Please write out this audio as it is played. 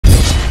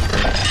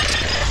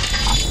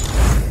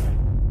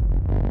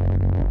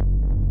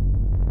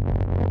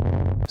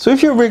So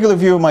if you're a regular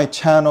viewer of my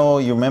channel,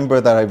 you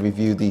remember that I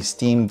reviewed the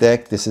Steam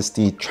Deck. This is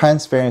the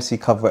transparency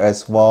cover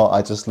as well.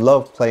 I just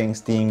love playing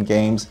Steam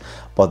games,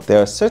 but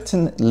there are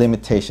certain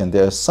limitations.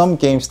 There are some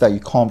games that you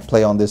can't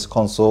play on this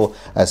console,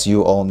 as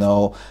you all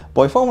know.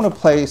 But if I want to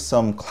play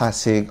some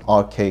classic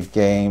arcade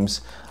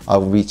games,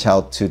 I'll reach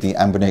out to the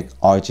Anbernic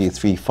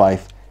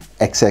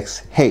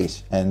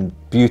RG35XXH. And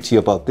beauty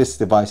about this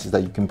device is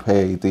that you can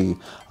play the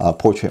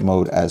portrait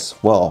mode as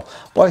well.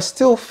 But I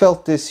still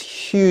felt this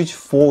huge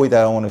void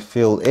that I want to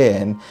fill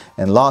in.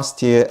 And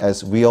last year,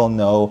 as we all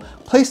know,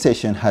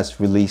 PlayStation has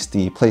released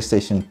the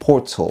PlayStation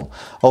Portal.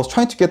 I was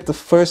trying to get the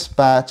first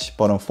batch,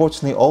 but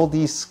unfortunately all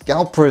these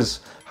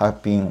scalpers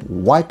have been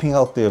wiping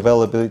out the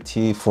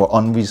availability for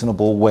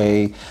unreasonable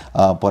way,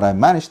 but I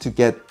managed to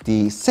get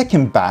the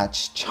second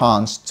batch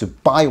chance to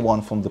buy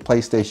one from the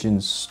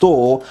PlayStation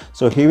Store.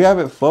 So here we have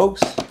it,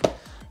 folks.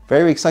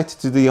 Very excited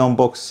to do the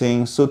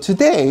unboxing. So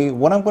today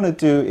what I'm going to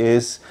do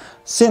is,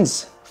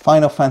 since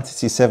Final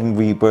Fantasy VII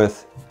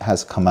Rebirth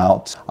has come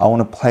out, I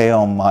want to play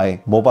on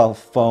my mobile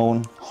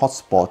phone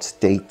hotspot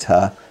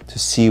data to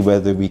see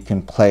whether we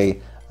can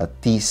play a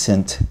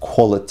decent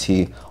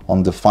quality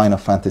on the Final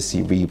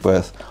Fantasy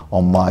Rebirth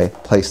on my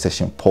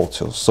PlayStation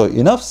Portal. So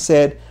enough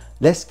said,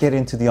 let's get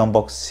into the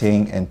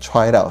unboxing and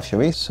try it out, shall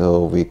we?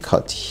 So we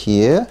cut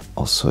here,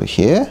 also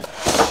here.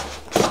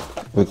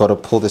 We got to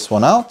pull this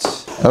one out.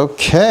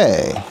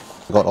 Okay,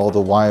 got all the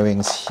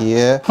wirings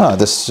here.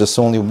 This is just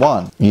only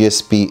one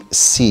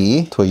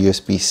USB-C to a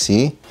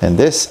USB-C, and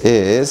this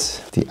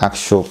is the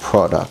actual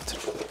product.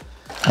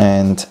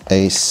 And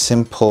a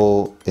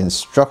simple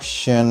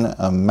instruction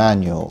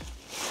manual.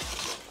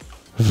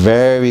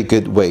 Very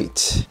good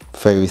weight,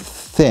 very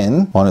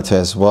thin monitor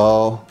as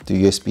well,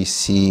 the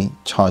USB-C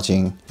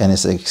charging, and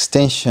it's an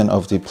extension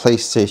of the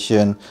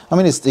PlayStation. I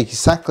mean, it's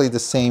exactly the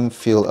same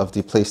feel of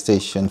the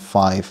PlayStation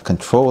 5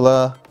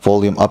 controller.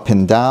 Volume up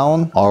and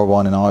down,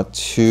 R1 and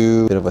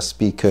R2, bit of a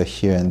speaker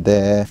here and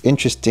there.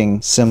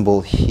 Interesting symbol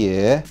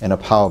here and a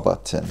power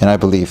button. And I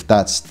believe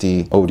that's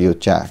the audio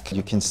jack.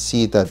 You can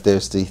see that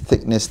there's the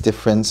thickness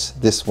difference.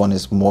 This one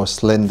is more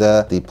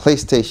slender. The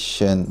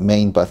PlayStation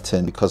main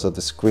button, because of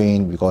the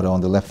screen, we got it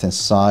on the left hand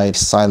side.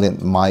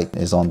 Silent mic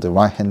is on the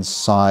right hand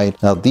side.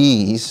 Now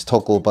these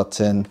toggle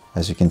button,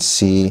 as you can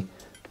see,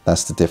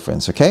 that's the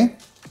difference, okay?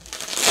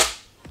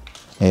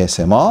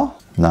 ASMR.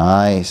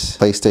 Nice.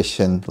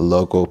 PlayStation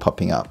logo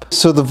popping up.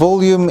 So the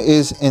volume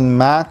is in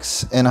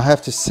max, and I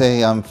have to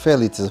say I'm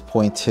fairly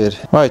disappointed.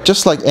 Right,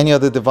 just like any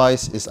other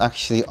device, is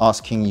actually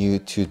asking you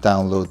to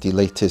download the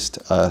latest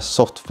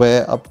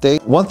software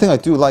update. One thing I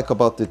do like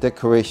about the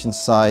decoration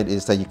side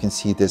is that you can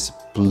see this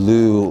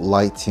blue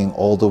lighting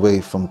all the way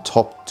from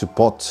top to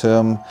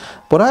bottom.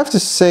 But I have to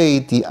say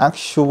the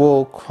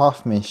actual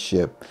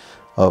craftsmanship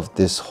of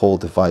this whole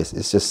device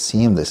is just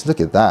seamless. Look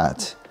at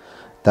that.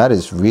 That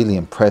is really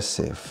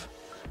impressive.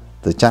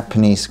 The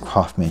Japanese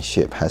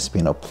craftsmanship has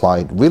been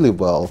applied really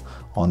well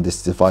on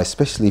this device,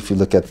 especially if you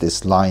look at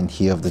this line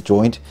here of the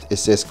joint. It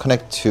says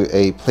connect to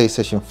a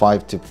PlayStation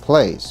 5 to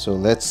play. So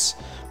let's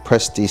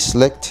press the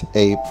select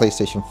a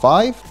PlayStation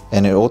 5,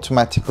 and it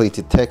automatically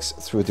detects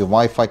through the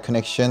Wi-Fi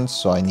connection.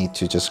 So I need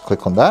to just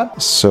click on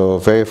that. So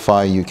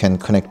verify you can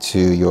connect to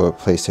your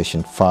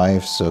PlayStation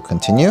 5. So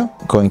continue.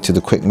 Going to the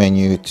quick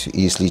menu to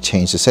easily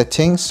change the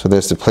settings. So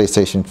there's the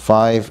PlayStation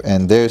 5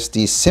 and there's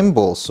the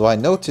symbol. So I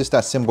noticed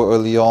that symbol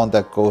early on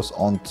that goes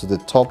onto the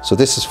top. So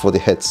this is for the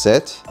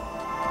headset.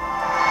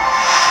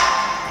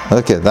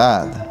 Look at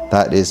that.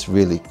 That is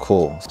really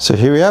cool. So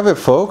here we have it,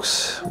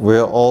 folks.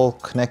 We're all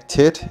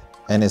connected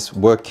and it's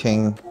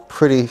working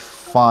pretty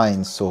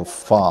fine so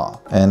far.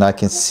 And I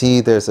can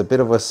see there's a bit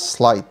of a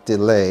slight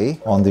delay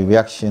on the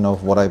reaction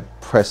of what I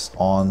press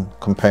on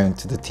comparing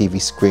to the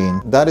TV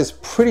screen. That is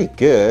pretty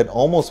good,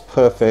 almost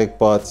perfect,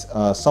 but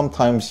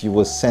sometimes you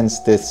will sense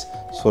this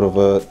sort of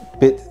a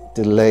bit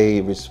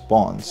delay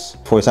response.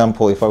 For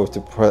example, if I were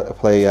to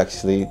play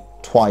actually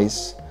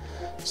twice,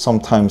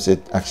 sometimes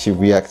it actually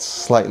reacts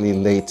slightly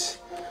late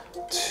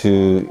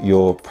to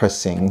your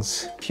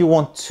pressings. If you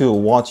want to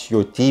watch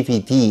your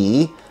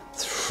DVD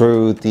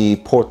through the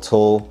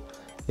portal,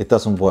 it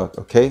doesn't work,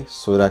 okay?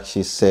 So it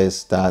actually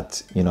says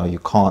that, you know, you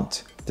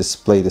can't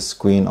display the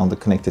screen on the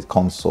connected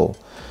console.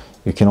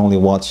 You can only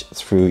watch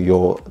through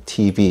your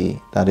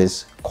TV. That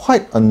is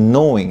quite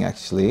annoying,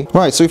 actually.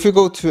 Right, so if you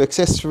go to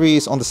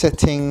accessories on the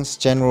settings,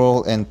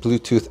 general and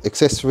Bluetooth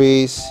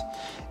accessories,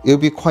 it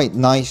would be quite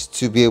nice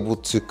to be able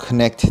to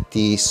connect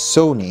the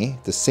Sony,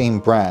 the same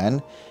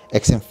brand,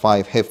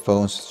 XM5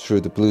 headphones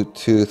through the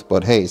Bluetooth,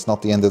 but hey, it's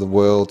not the end of the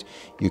world.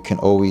 You can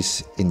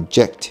always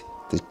inject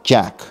the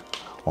jack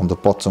on the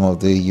bottom of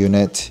the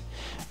unit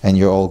and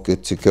you're all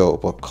good to go.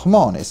 But come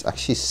on, it's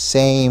actually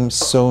same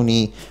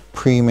Sony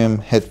premium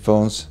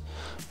headphones.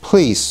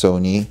 Please,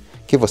 Sony,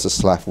 give us a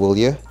slap, will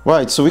you?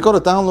 Right, so we got a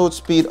download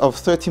speed of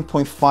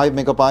 13.5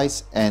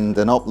 megabytes and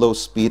an upload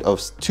speed of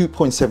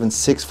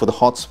 2.76 for the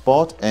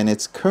hotspot, and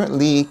it's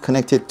currently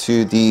connected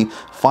to the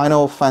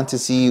Final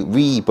Fantasy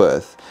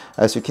Rebirth.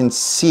 As you can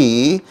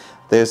see,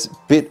 there's a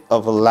bit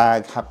of a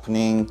lag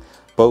happening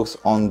both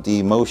on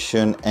the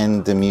motion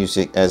and the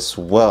music as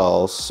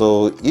well.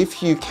 So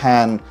if you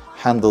can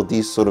handle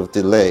these sort of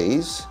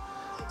delays,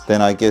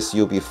 then I guess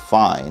you'll be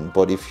fine.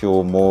 But if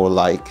you're more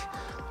like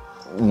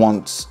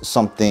want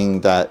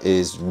something that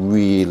is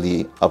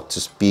really up to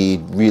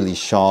speed, really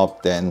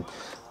sharp, then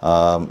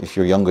if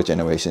you're younger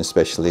generation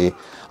especially,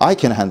 I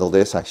can handle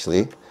this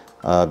actually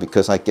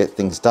because I get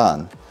things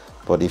done.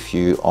 But if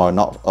you are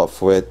not up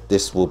for it,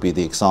 this will be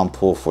the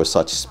example for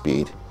such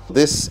speed.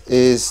 This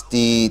is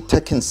the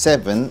Tekken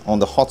 7 on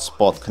the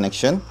hotspot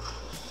connection.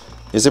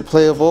 Is it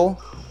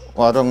playable?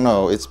 Well, I don't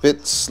know. It's a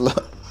bit slow.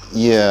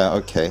 Yeah,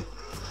 okay.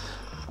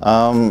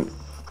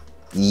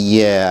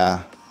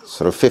 Yeah,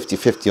 sort of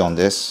 50-50 on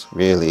this,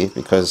 really,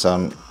 because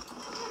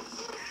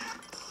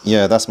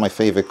yeah, that's my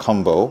favorite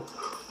combo.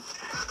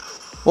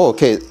 Well,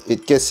 okay,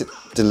 it gets it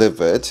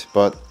delivered,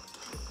 but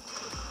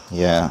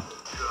yeah.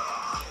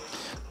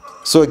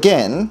 So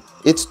again,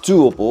 it's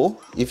doable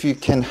if you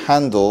can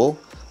handle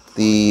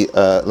the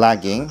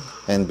lagging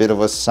and bit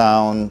of a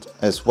sound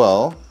as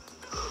well.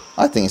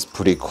 I think it's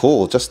pretty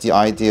cool. Just the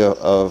idea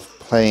of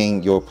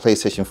playing your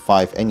PlayStation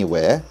 5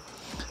 anywhere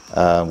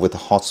with a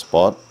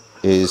hotspot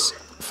is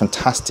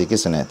fantastic,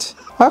 isn't it?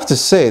 I have to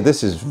say,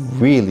 this is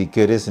really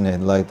good, isn't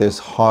it? Like, there's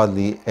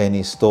hardly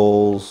any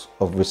stalls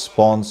of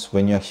response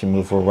when you actually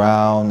move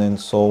around and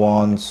so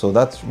on. So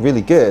that's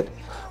really good.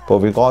 But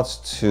regards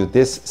to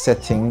this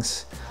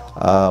settings,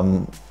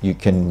 you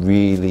can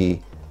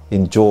really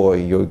enjoy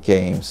your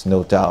games,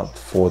 no doubt,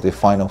 for the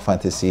Final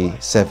Fantasy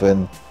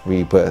VII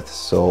Rebirth.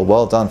 So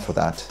well done for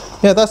that.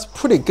 Yeah, that's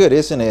pretty good,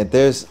 isn't it?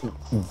 There's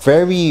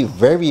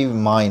very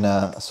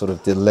minor sort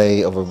of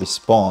delay of a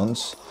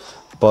response,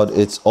 but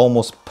it's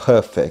almost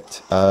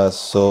perfect.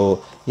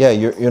 So yeah,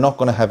 you're not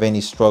going to have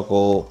any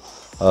struggle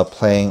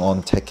playing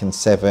on Tekken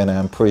 7, and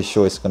I'm pretty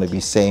sure it's going to be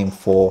same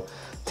for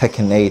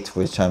Tekken 8,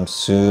 which I'm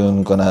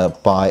soon gonna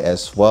buy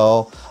as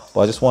well.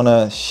 But I just want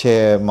to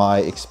share my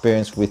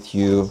experience with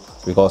you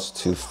regards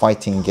to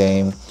fighting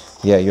game.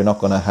 Yeah, you're not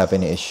going to have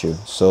any issue.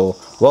 So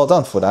well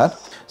done for that.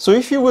 So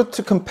if you were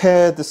to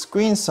compare the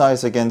screen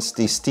size against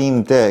the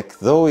Steam Deck,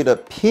 though it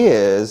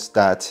appears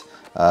that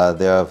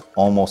they're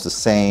almost the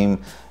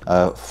same,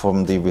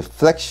 from the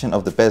reflection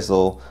of the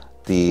bezel,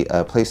 the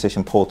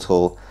PlayStation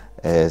Portal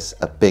is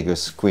a bigger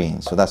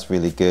screen, so that's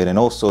really good. And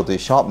also the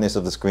sharpness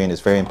of the screen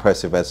is very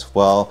impressive as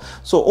well.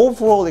 So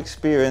overall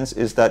experience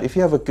is that if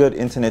you have a good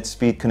internet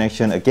speed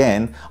connection,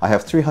 again, I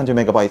have 300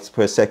 megabytes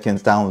per second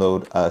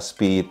download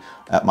speed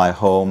at my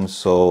home,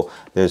 so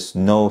there's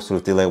no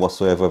sort of delay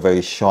whatsoever.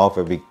 Very sharp,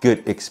 very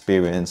good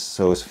experience,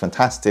 so it's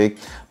fantastic.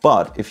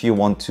 But if you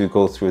want to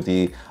go through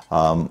the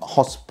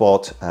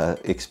hotspot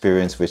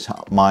experience, which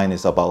mine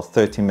is about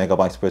 13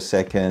 megabytes per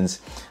second,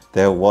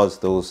 there was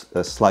those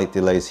slight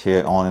delays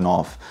here on and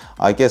off.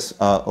 I guess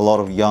a lot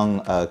of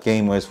young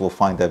gamers will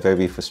find that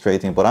very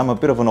frustrating, but I'm a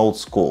bit of an old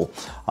school.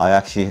 I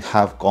actually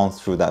have gone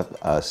through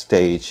that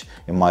stage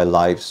in my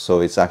life, so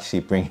it's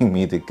actually bringing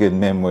me the good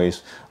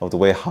memories of the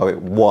way how it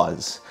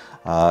was.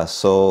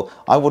 So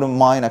I wouldn't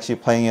mind actually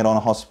playing it on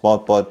a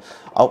hotspot, but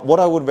what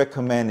I would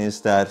recommend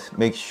is that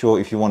make sure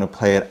if you want to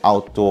play it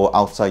outdoor,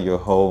 outside your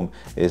home,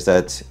 is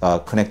that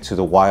connect to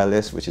the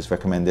wireless, which is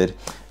recommended,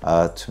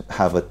 to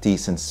have a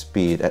decent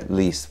speed, at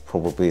least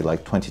probably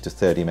like 20 to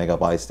 30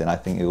 megabytes, then I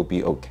think it will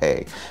be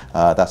okay.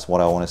 That's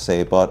what I want to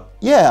say. But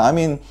yeah, I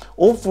mean,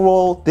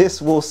 overall,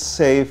 this will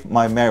save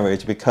my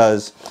marriage,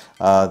 because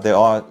there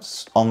are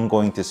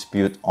ongoing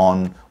dispute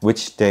on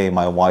which day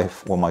my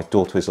wife or my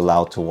daughter is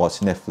allowed to watch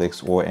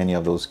Netflix or any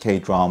of those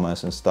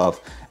K-dramas and stuff,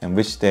 and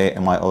which day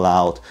am I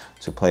allowed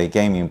to play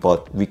gaming.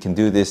 But we can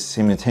do this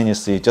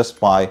simultaneously just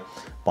by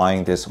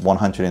buying this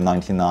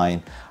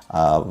 199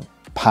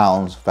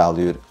 pounds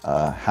valued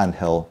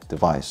handheld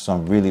device. So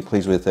I'm really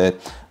pleased with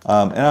it,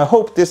 and I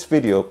hope this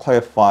video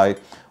clarified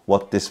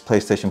what this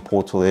PlayStation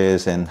Portal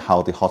is and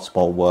how the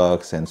hotspot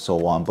works and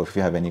so on. But if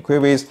you have any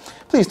queries,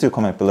 please do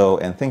comment below,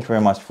 and thank you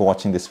very much for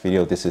watching this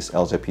video. This is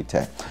LJP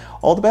Tech.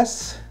 All the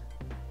best.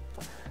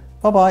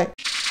 Bye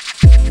bye.